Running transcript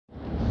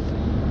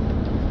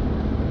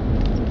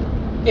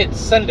It's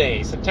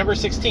Sunday, September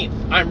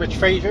 16th. I'm Rich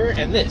Frazier,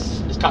 and this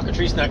is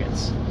Cockatrice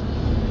Nuggets.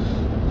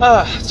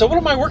 So what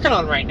am I working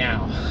on right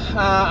now?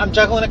 I'm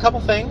juggling a couple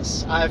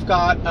things. I've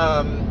got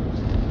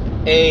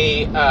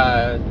a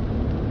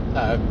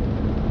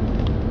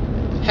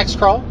hex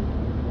crawl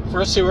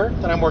for a sewer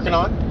that I'm working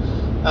on.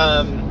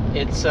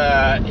 It's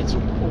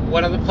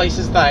one of the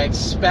places that I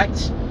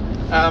expect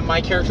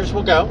my characters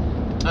will go.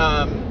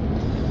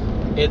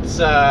 It's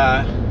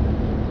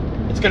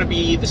going to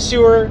be the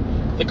sewer,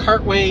 the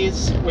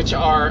cartways, which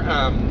are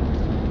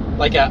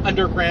like an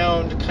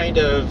underground kind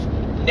of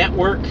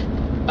network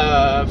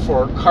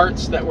for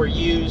carts that were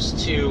used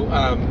to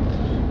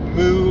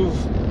move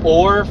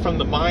ore from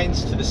the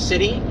mines to the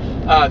city.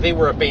 They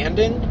were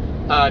abandoned.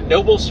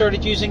 Nobles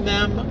started using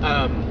them.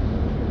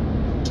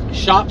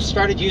 Shops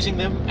started using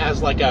them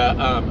as like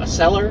a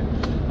cellar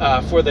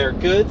for their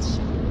goods.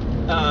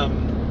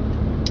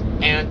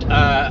 And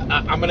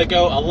I'm going to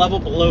go a level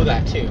below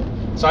that too.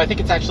 So I think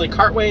it's actually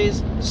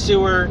cartways,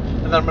 sewer,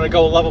 and then I'm going to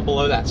go a level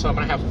below that. So I'm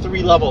going to have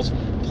 3 levels,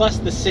 plus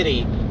the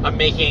city I'm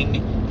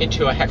making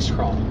into a hex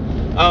crawl.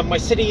 My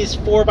city is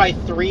 4 by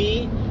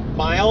 3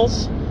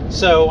 miles,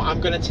 so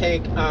I'm going to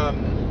take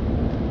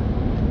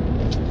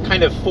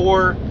kind of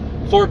four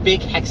big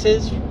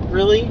hexes,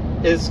 really,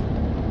 is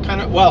kind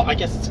of, well, I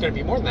guess it's going to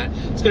be more than that.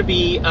 It's going to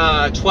be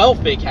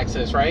 12 big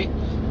hexes, right?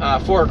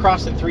 4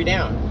 across and 3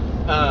 down.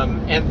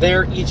 And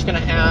they're each going to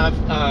have,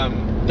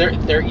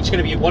 they're each going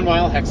to be 1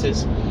 mile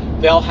hexes.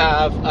 They'll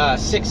have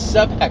 6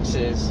 sub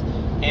hexes,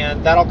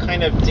 and that'll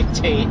kind of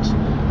dictate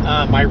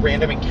my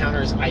random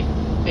encounters, I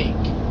think.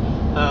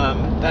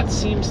 That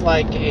seems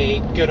like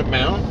a good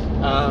amount.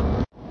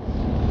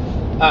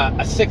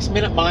 A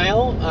 6-minute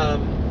mile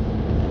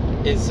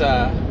is,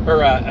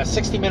 or a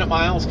 60-minute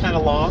mile is kind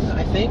of long,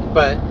 I think,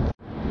 but...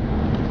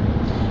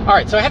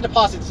 Alright, so I had to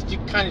pause it to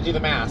kind of do the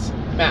math.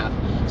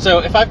 So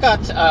if I've got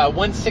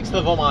 1/6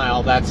 of a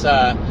mile, that's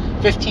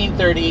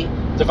 1530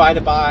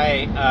 divided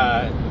by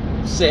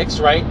 6,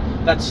 right?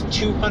 That's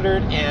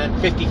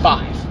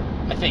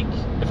 255, I think,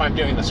 if I'm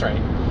doing this right.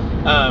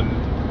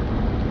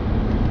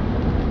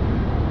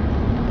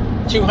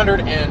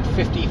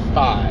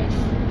 255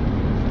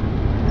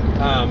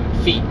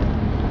 feet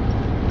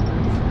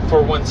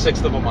for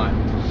 1/6 of a mile.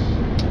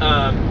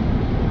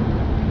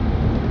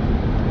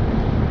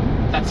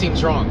 That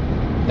seems wrong.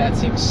 That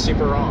seems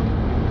super wrong.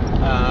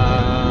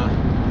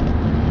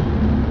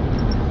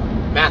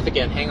 Math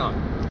again, hang on.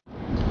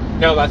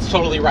 No, that's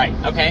totally right.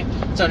 Okay,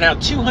 so now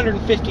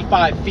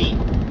 255 feet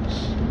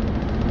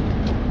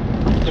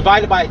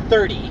divided by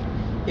 30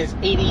 is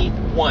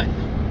 81.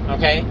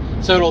 Okay,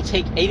 so it'll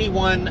take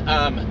 81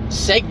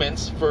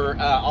 segments for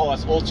all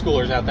us old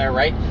schoolers out there,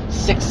 right?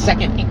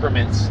 6-second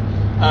increments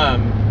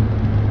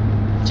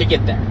to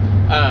get there.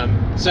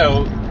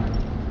 So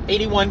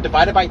 81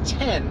 divided by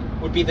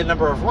 10 would be the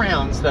number of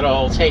rounds that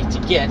it'll take to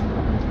get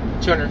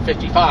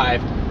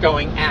 255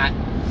 going at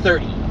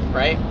 30,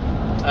 right?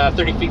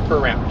 30 feet per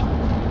round.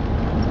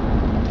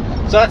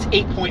 So that's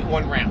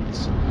 8.1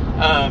 rounds,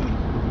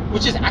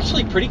 which is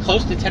actually pretty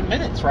close to 10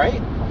 minutes,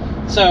 right?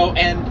 So,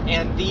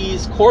 and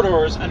these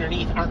corridors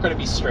underneath aren't going to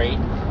be straight,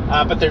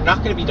 but they're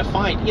not going to be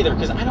defined either,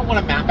 because I don't want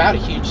to map out a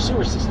huge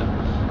sewer system.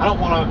 I don't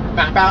want to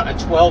map out a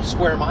 12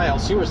 square mile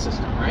sewer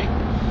system, right?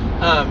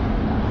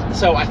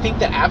 So I think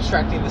that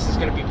abstracting this is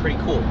going to be pretty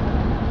cool.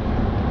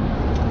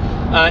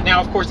 Now,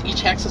 of course,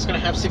 each hex is going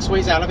to have 6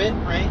 ways out of it,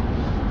 right?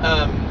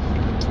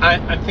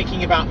 I'm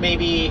thinking about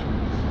maybe,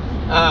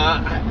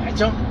 I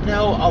don't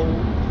know,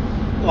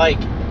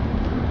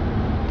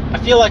 I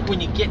feel like when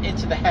you get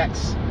into the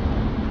hex,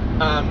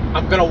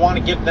 I'm going to want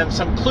to give them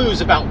some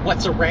clues about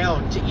what's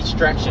around to each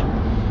direction.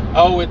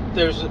 Oh,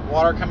 there's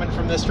water coming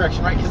from this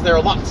direction, right? Because they're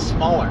a lot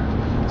smaller.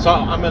 So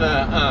I'm going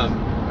to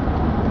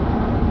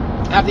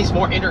have these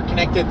more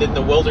interconnected than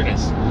the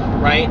wilderness,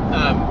 right?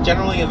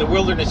 Generally in the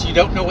wilderness, you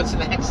don't know what's in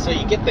the hex until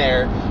you get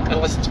there,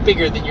 unless it's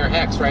bigger than your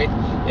hex, right?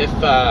 If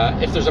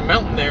there's a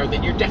mountain there,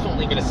 then you're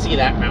definitely going to see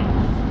that mountain.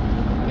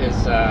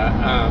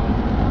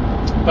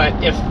 But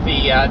if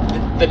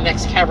the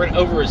next cavern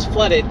over is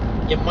flooded,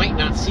 you might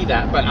not see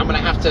that. But I'm going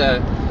to have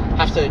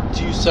to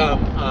do some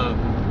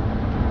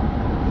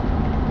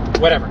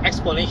whatever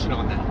explanation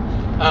on that.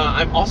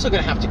 I'm also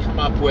going to have to come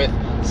up with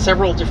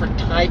several different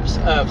types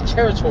of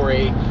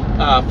territory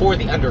for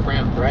the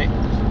underground, right?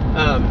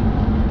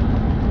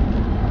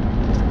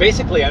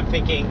 Basically, I'm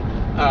thinking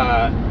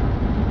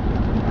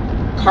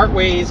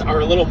cartways are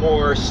a little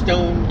more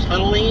stone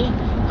tunnely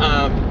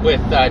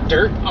with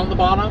dirt on the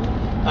bottom.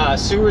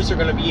 Sewers are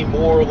going to be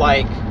more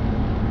like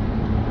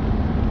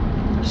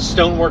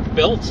stonework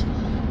built.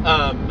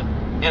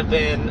 And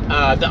then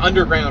the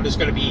underground is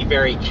going to be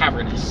very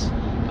cavernous.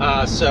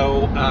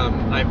 So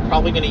I'm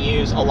probably going to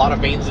use a lot of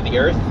Veins of the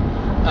Earth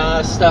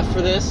stuff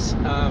for this.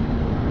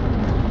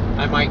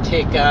 I might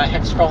take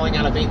hex crawling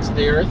out of Veins of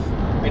the Earth.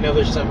 I know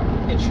there's some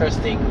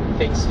interesting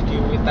things to do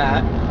with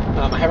that.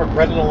 I haven't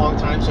read it in a long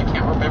time, so I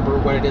can't remember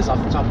what it is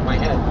off the top of my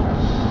head.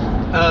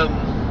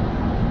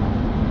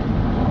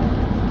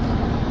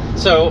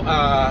 So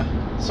I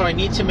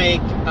need to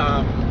make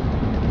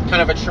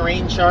kind of a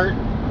terrain chart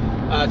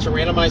to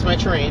randomize my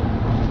terrain.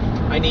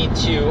 I need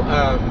to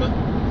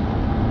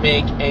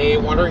make a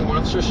Wandering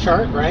Monsters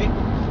chart, right?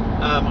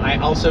 I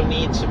also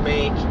need to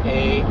make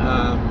a,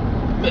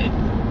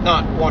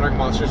 not Wandering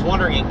Monsters,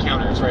 Wandering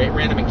Encounters, right?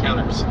 Random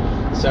encounters.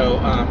 So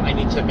I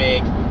need to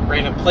make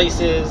random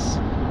places,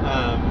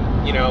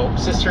 you know,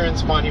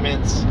 cisterns,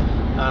 monuments,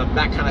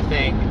 that kind of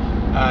thing.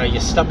 You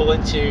stumble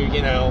into,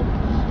 you know,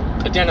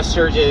 a den of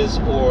sturges,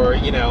 or,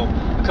 you know,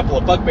 a couple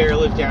of bugbear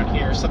live down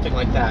here, something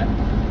like that.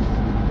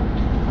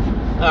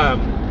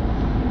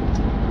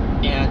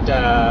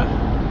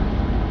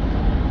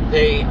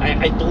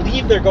 I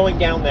believe they're going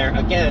down there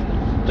again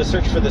to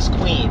search for this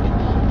queen.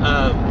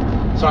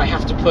 So I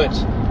have to put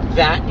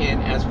that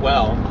in as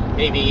well.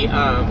 Maybe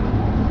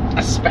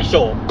a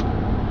special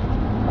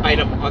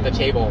item on the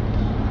table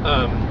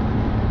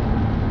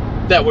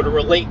that would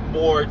relate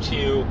more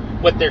to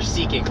what they're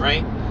seeking,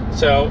 right?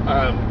 So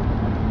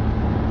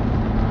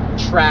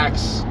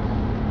tracks.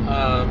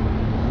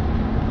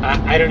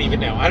 I don't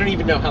even know. I don't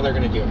even know how they're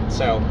going to do it.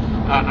 So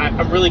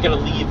I'm really going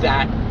to leave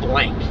that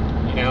blank.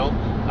 You know,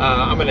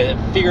 I'm going to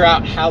figure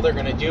out how they're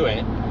going to do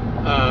it,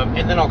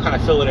 and then I'll kind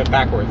of fill it in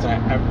backwards.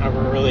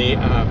 I'm really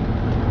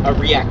a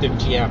reactive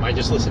GM. I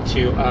just listened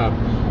to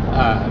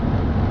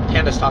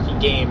Pandas Talking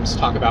Games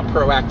talk about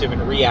proactive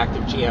and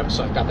reactive GM,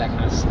 so I've got that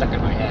kind of stuck in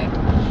my head.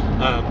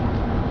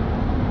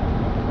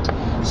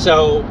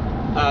 So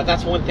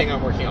that's one thing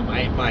I'm working on.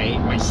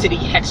 My city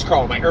hex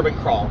crawl, my urban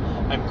crawl.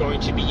 I'm going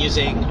to be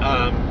using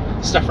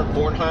stuff from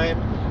Vornheim,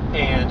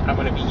 and I'm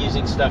going to be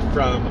using stuff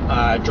from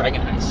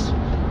Dragon Heist.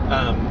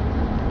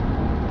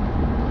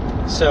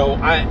 So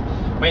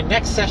my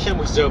next session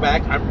with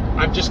Zoback,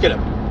 I'm just gonna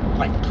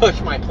like push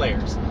my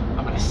players.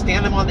 I'm gonna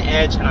stand them on the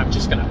edge, and I'm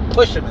just gonna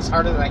push them as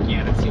hard as I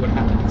can and see what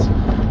happens.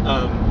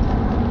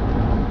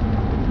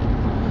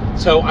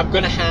 So I'm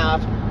gonna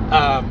have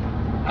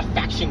a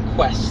faction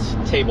quest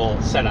table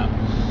set up,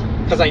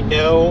 because I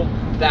know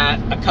that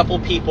a couple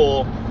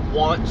people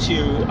want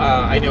to.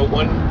 I know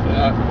one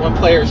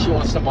player, she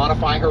wants to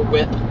modify her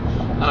whip.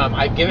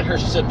 I've given her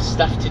some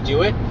stuff to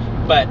do it,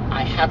 but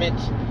I haven't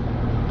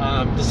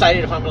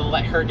decided if I'm going to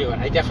let her do it.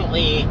 I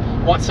definitely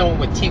want someone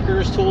with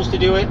Tinker's tools to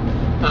do it.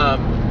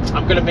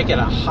 I'm going to make it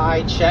a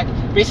high check.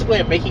 Basically,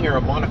 I'm making her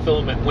a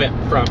monofilament whip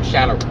from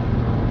Shadowrun.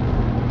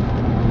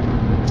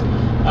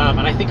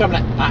 And I think I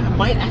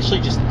might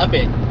actually just up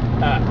it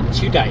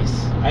 2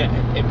 dice.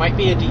 It might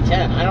be a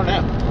D10. I don't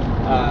know.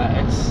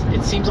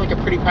 It seems like a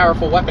pretty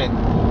powerful weapon,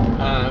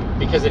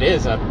 because it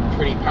is a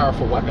pretty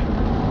powerful weapon.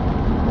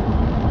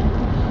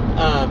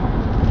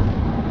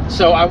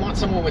 So I want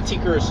someone with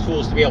Tinkerer's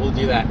tools to be able to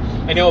do that.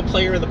 I know a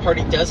player in the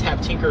party does have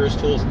Tinkerer's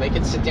tools, and they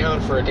can sit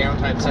down for a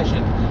downtime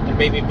session and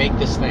maybe make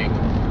this thing.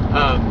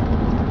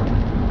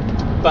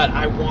 But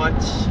I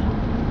want,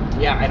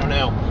 I don't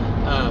know.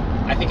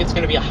 I think it's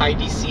going to be a high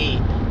DC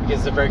because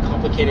it's a very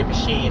complicated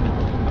machine.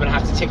 I'm going to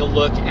have to take a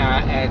look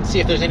at and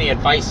see if there's any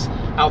advice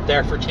out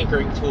there for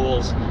tinkering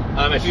tools.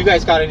 If you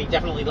guys got any,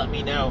 definitely let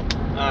me know.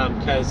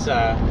 Because,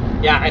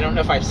 I don't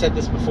know if I've said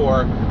this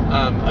before.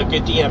 A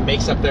good DM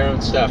makes up their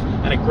own stuff,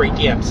 and a great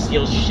DM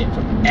steals shit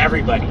from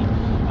everybody.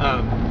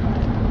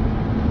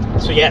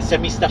 So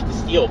send me stuff to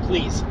steal,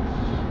 please.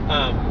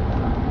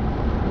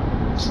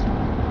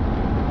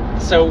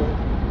 So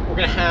we're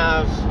going to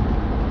have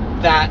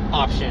that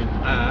option.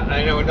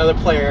 I know another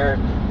player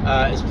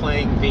is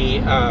playing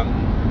the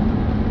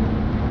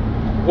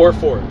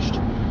Warforged.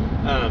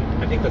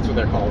 I think that's what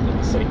they're called in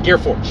the city.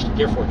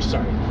 Gearforged,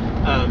 sorry.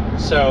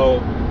 So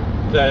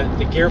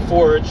the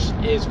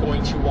Gearforged is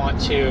going to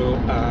want to,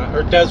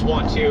 or does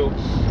want to,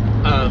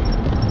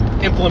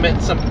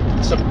 implement some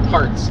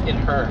parts in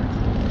her,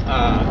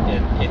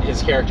 in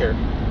his character.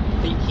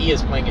 He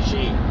is playing a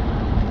she.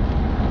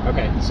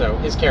 Okay, so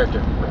his character,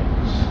 right.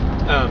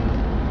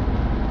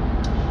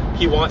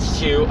 He wants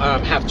to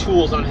have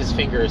tools on his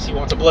fingers. He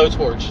wants a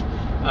blowtorch.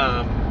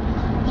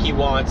 He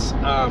wants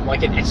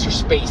like an extra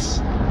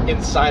space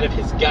inside of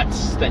his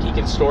guts that he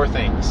can store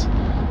things.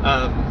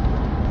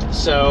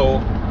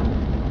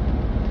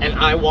 And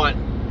I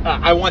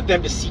want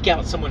them to seek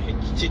out someone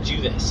to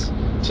do this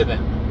to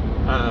them.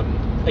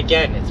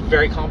 Again, it's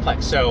very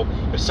complex. So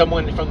if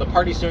someone from the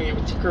party's doing it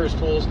with Tinkerer's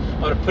tools,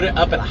 I want to put it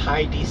up at a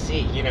high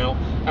DC. You know,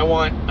 I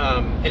want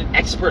an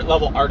expert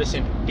level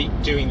artisan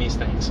doing these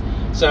things.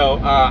 So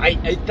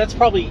that's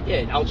probably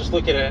it. I'll just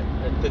look at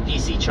the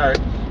DC chart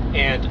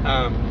and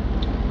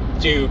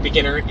do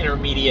beginner,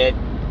 intermediate,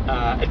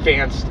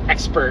 advanced,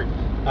 expert.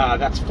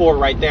 That's 4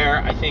 right there.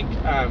 I think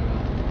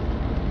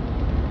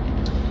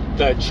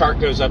the chart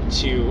goes up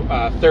to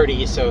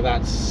 30, so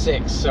that's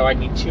 6. So I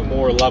need 2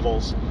 more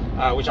levels,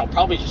 which I'll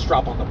probably just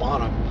drop on the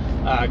bottom,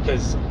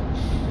 because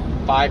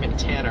 5 and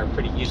 10 are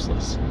pretty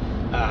useless.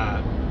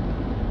 I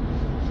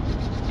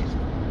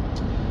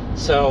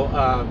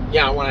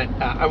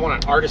want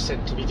an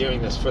artisan to be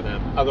doing this for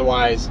them.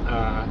 Otherwise,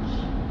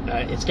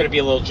 it's going to be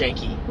a little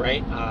janky,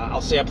 right?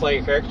 I'll say a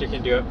player character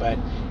can do it, but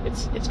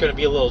it's going to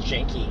be a little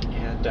janky,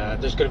 and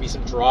there's going to be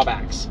some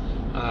drawbacks,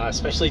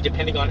 especially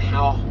depending on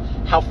how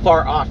how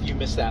far off you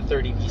miss that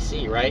 30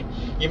 DC, right?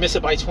 You miss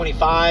it by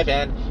 25,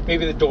 and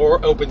maybe the door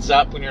opens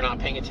up when you're not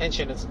paying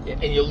attention,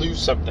 and you lose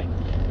something,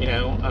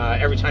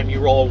 every time you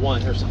roll a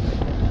 1 or something.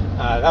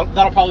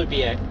 That'll probably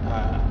be it.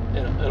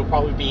 It'll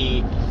probably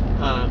be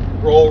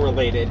roll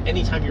related.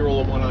 Anytime you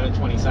roll a 1 on a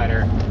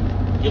 20-sider,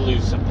 you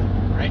lose something,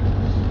 right?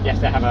 You have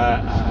to have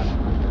a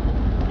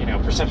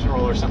perception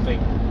roll or something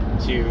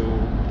to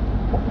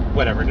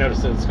whatever, notice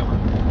that it's gone.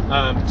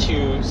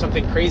 To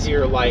something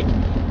crazier like,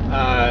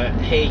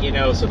 hey,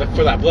 so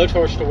for that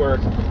blowtorch to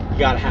work, you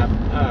gotta have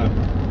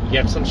you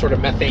have some sort of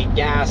methane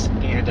gas,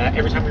 and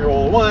every time you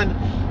roll a 1,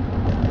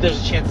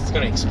 there's a chance it's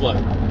going to explode,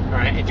 all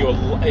right, and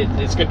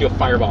it's going to do a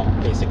fireball,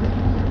 basically,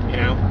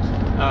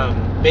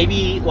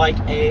 maybe like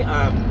a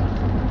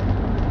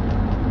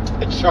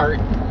chart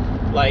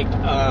like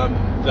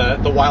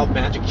the wild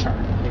magic chart,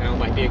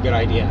 might be a good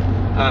idea,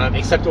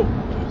 except a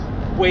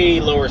way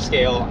lower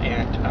scale,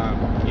 and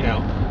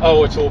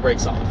a tool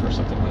breaks off or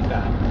something like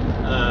that.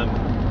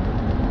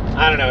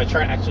 I don't know, a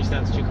chart actually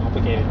sounds too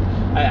complicated.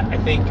 I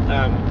think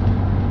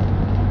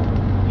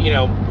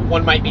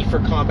one might be for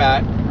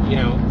combat,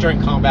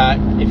 during combat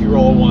if you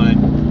roll a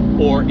 1,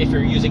 or if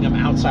you're using them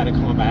outside of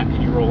combat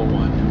and you roll a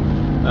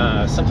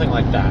 1, something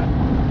like that.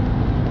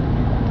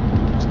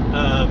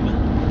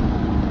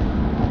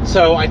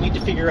 So I need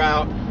to figure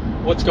out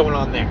what's going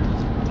on there.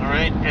 All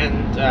right,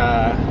 and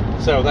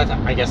so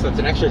I guess that's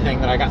an extra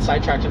thing that I got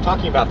sidetracked in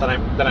talking about that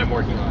I'm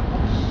working on.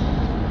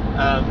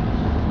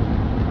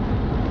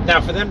 Now,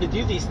 for them to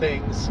do these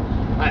things,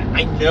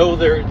 I know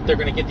they're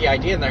going to get the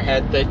idea in their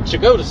head that to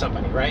go to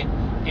somebody, right?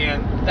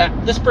 And that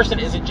this person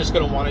isn't just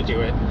going to want to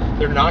do it.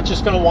 They're not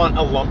just going to want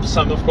a lump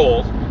sum of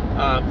gold.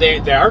 They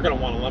are going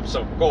to want a lump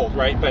sum of gold,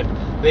 right? But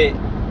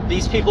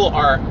these people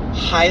are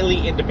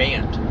highly in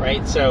demand,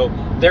 right? So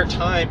their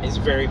time is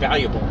very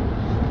valuable.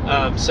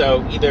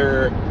 So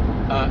either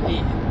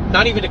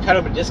not even to cut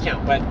them a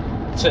discount, but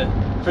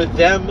for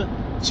them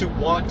to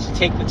want to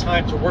take the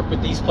time to work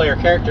with these player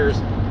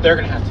characters, they're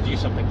going to have to do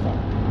something for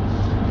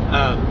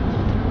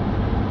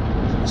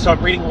them. So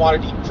I'm reading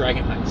Waterdeep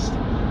Dragon Heist,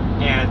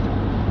 and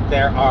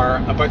there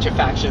are a bunch of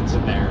factions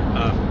in there.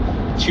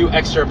 2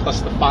 extra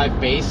plus the 5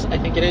 base, I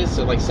think it is,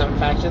 so like 7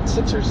 factions,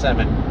 6 or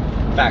 7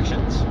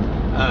 factions.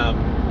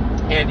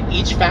 And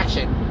each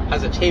faction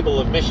has a table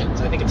of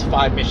missions. I think it's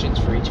 5 missions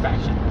for each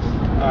faction.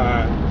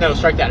 No,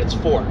 strike that, it's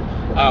 4.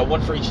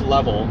 1 for each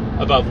level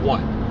above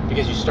 1,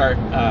 because you start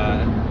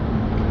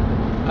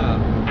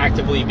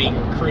actively being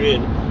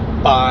recruited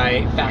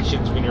by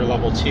factions when you're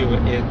level 2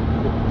 in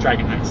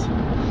Dragon Heist.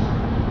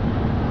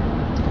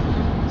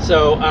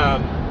 So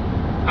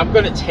I'm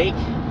going to take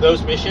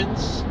those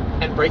missions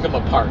and break them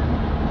apart.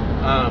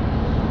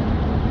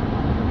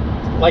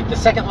 Like the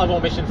second level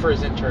mission for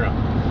Zhentarim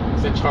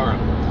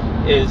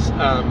is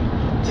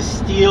to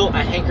steal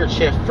a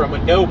handkerchief from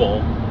a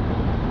noble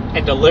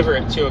and deliver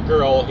it to a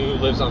girl who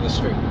lives on the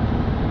street.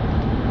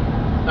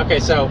 Okay,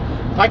 so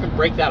if I can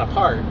break that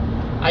apart,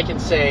 I can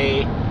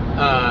say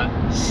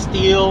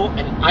steal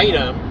an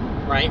item,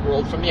 right,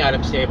 rolled from the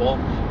items table,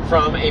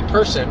 from a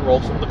person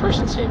rolled from the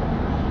person's table.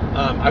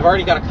 I've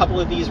already got a couple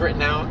of these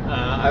written out.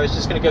 I was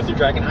just going to go through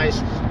Dragon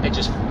Heist and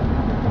just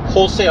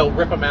wholesale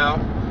rip them out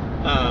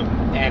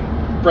and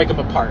break them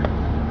apart.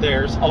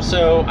 There's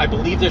also, I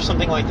believe there's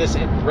something like this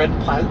in Red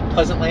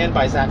Pleasant Land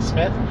by Zach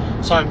Smith.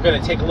 So I'm going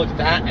to take a look at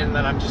that, and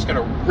then I'm just going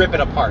to rip it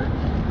apart.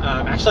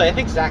 Actually, I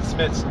think Zach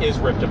Smith's is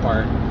ripped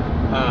apart.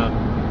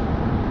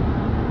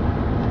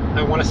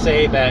 I want to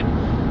say that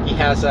he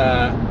has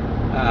a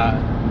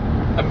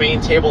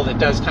main table that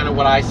does kind of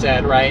what I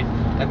said, right?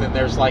 And then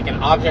there's like an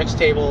objects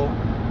table,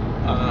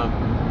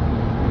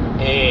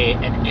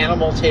 an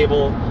animal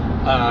table,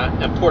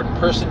 important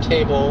person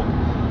table,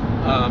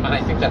 and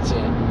I think that's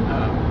it.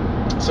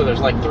 So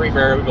there's like 3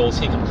 variables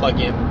he can plug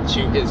in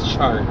to his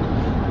chart.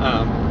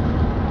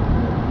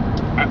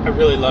 I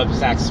really love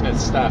Zach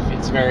Smith's stuff.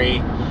 It's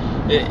very,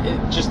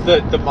 just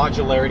the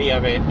modularity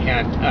of it,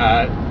 and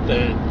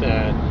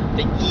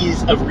the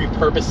ease of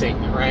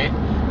repurposing, right?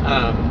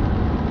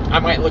 I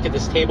might look at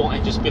this table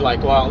and just be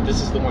like, well,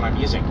 this is the one I'm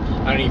using.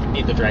 I don't even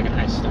need the Dragon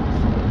Heist stuff.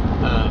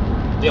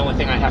 The only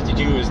thing I have to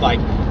do is like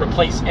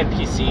replace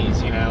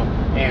NPCs,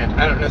 and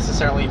I don't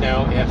necessarily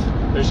know if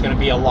there's going to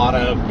be a lot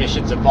of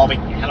missions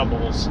involving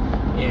animals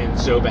in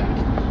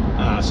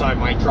Zoback. So I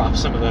might drop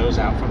some of those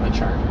out from the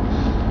chart.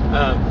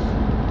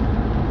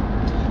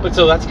 But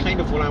so that's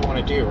kind of what I want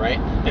to do, right?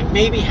 And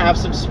maybe have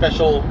some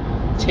special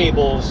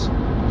tables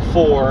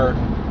for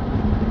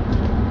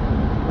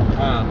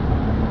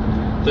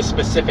the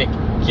specific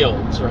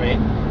guilds, right?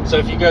 So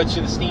if you go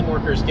to the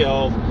Steamworkers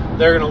Guild,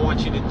 they're going to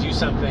want you to do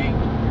something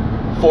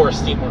for a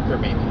Steamworker,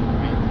 maybe,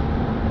 right?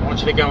 I want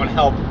you to go and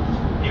help,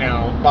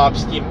 Bob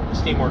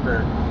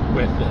Steamworker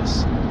with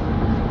this.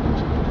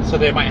 So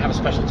they might have a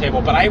special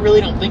table, but I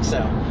really don't think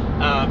so.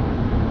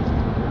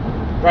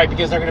 Right,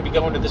 because they're going to be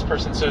going to this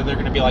person, so they're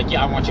going to be like,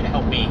 yeah, I want you to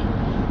help me,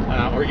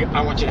 or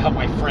I want you to help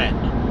my friend.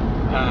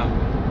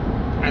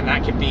 And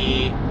that could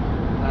be,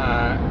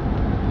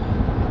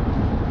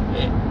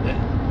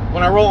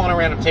 when I roll on a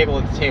random table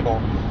at the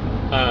table,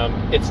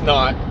 it's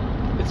not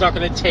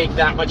going to take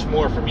that much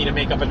more for me to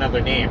make up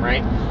another name,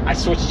 right? I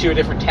switch to a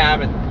different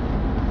tab and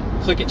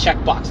click a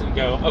checkbox and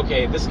go,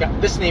 okay,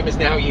 this name is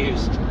now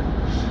used.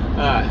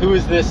 Who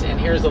is this? And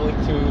here's a link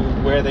to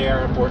where they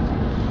are important.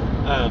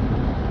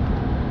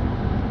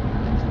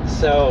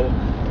 So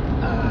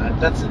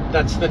that's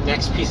the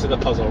next piece of the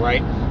puzzle,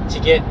 right? To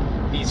get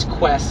these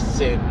quests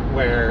in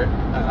where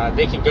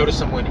they can go to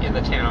someone in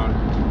the town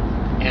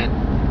and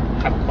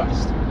have a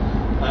quest.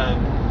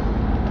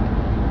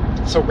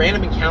 So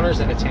random encounters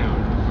in a town.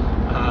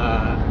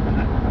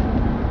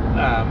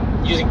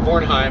 Using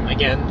Bornheim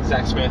again,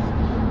 Zach Smith.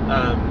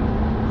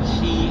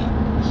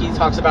 He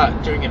talks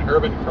about doing an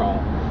urban crawl,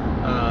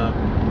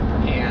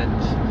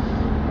 and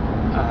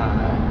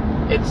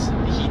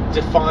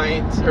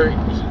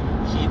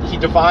he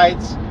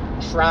divides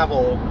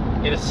travel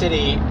in a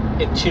city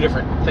in two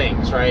different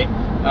things, right?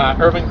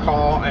 Urban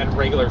crawl and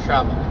regular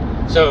travel.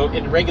 So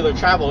in regular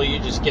travel, you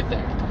just get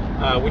there.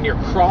 When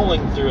you're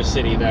crawling through a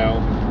city, though,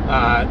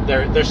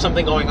 there's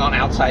something going on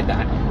outside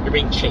that. You're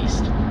being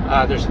chased.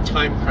 There's a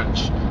time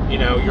crunch.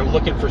 You're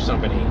looking for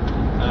somebody.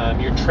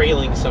 You're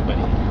trailing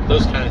somebody.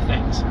 Those kind of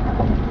things.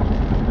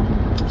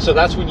 So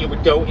that's when you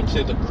would go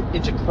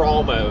into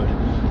crawl mode.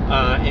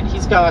 And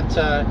he's got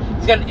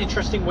an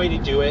interesting way to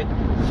do it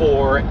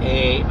for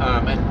an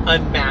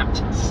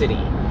unmapped city.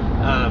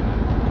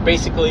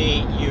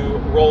 Basically, you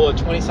roll a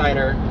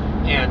 20-sider,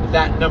 and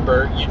that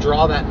number, you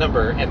draw that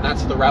number, and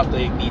that's the route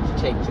they need to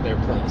take to their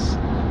place.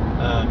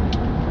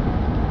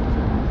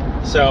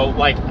 So,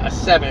 like a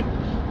 7,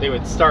 they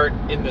would start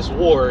in this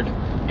ward,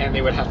 and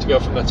they would have to go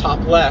from the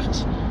top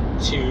left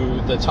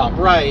to the top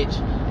right,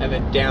 and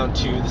then down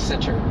to the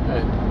center,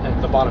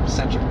 at the bottom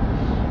center.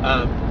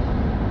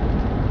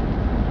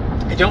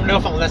 I don't know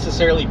if I'll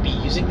necessarily be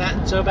using that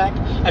in Zoback.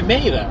 I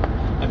may, though.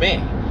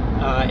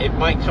 It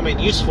might come in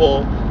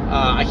useful.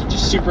 I can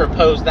just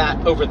superimpose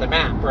that over the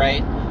map,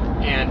 right?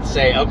 And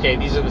say, okay,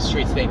 these are the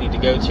streets they need to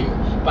go to.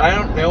 But I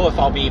don't know if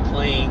I'll be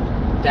playing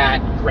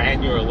that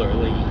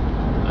granularly.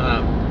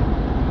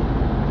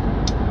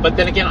 But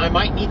then again, I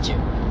might need to.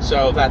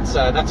 So that's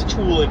a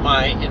tool in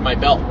my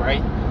belt,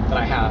 right? That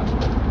I have.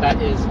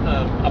 That is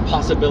a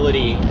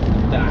possibility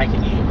that I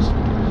can use.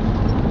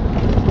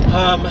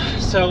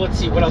 So let's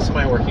see, what else am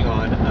I working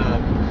on?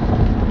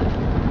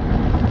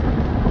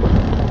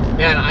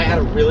 Man, I had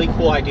a really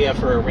cool idea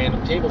for a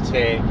random table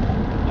today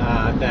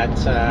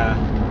that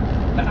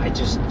I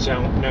just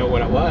don't know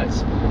what it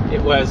was.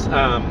 It was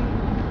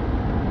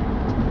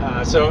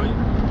so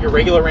your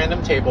regular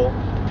random table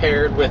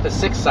paired with a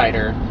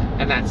 6-sider,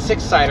 and that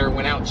 6-sider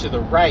went out to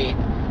the right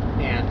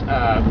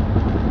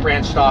and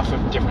branched off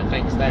of different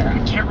things there.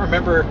 I can't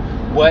remember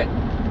what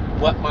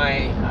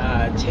my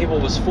table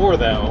was for,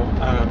 though.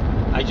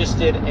 I just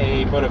did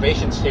a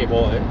motivations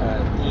table,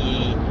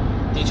 the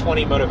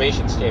D20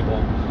 motivations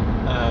table,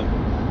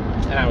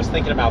 and I was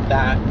thinking about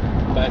that,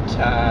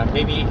 but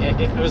maybe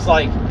it was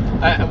like,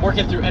 I'm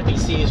working through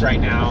NPCs right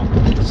now,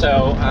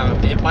 so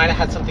it might have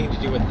had something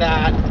to do with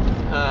that,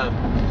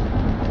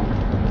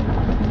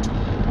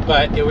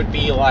 but it would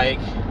be like,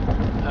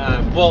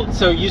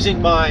 so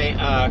using my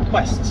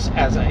quests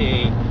as an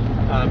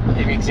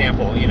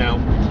example,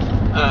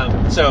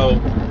 so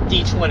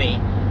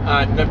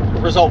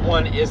D20, result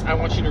 1 is I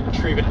want you to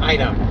retrieve an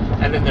item,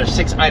 and then there's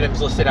 6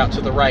 items listed out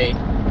to the right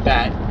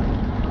that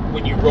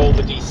when you roll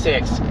the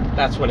D6,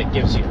 that's what it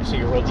gives you. So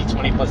you roll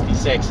D20 plus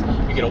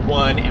D6, you get a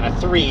 1 and a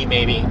 3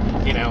 maybe,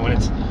 and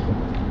it's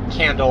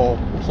candle,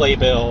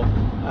 playbill,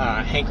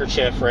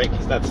 handkerchief, right?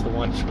 Because that's the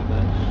one from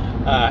the...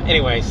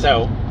 anyway,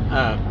 so...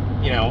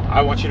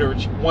 I want you to...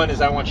 1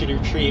 is I want you to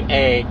retrieve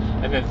A,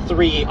 and then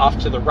 3 off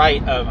to the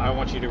right of I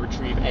want you to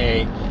retrieve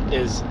A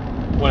is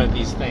one of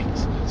these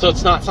things. So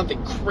it's not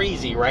something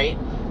crazy, right?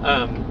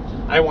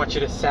 I want you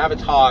to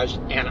sabotage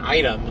an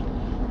item.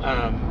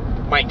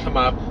 Might come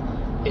up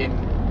in,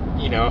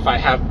 if I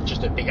have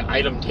just a big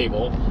item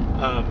table,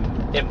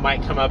 it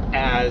might come up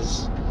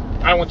as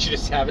I want you to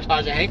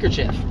sabotage a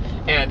handkerchief.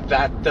 And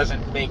that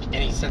doesn't make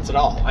any sense at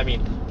all. I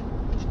mean,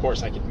 of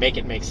course, I can make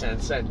it make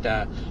sense, and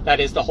that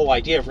is the whole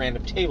idea of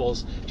random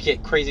tables, to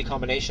get crazy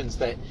combinations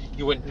that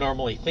you wouldn't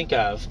normally think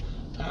of,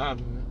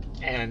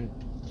 and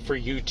for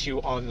you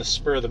to, on the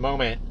spur of the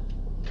moment,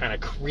 kind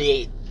of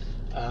create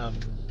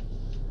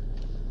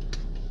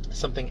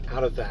something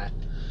out of that,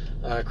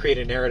 create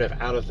a narrative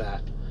out of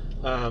that.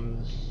 I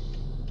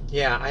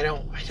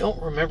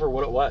don't remember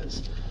what it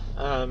was,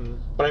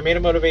 but I made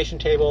a motivation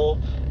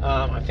table.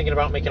 I'm thinking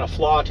about making a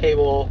flaw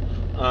table.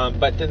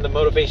 But then the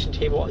motivation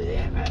table,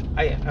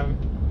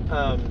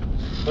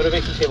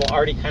 motivation table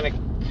already kind of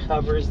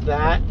covers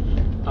that.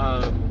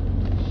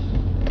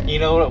 You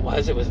know what it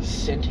was? It was a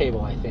sin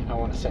table, I think. I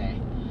want to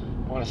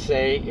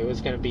say it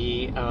was going to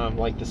be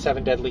like the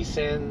 7 deadly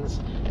sins,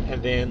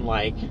 and then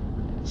like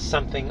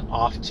something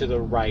off to the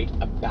right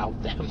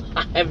about them.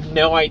 I have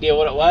no idea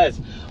what it was.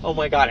 Oh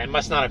my god, it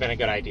must not have been a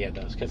good idea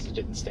though, because it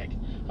didn't stick.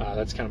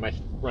 That's kind of my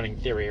running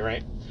theory,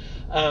 right?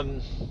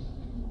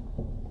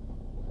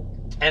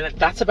 And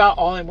that's about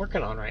all I'm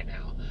working on right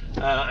now.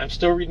 I'm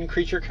still reading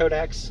Creature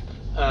Codex.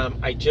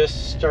 I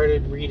just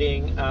started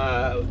reading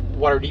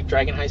Waterdeep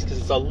Dragon Heist because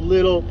it's a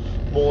little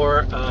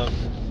more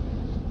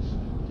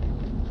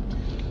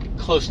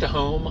close to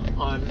home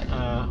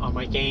on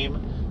my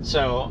game.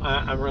 So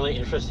I'm really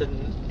interested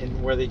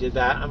in where they did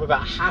that. I'm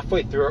about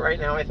halfway through it right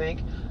now, I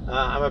think.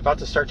 I'm about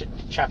to start to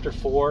chapter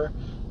 4.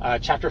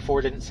 Chapter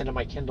 4 didn't send to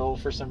my Kindle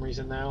for some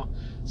reason, though.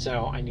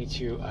 So I need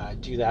to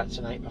do that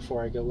tonight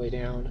before I go lay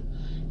down.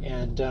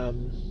 And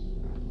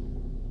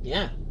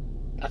yeah,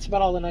 that's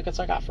about all the nuggets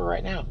I got for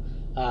right now.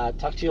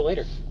 Talk to you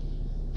later.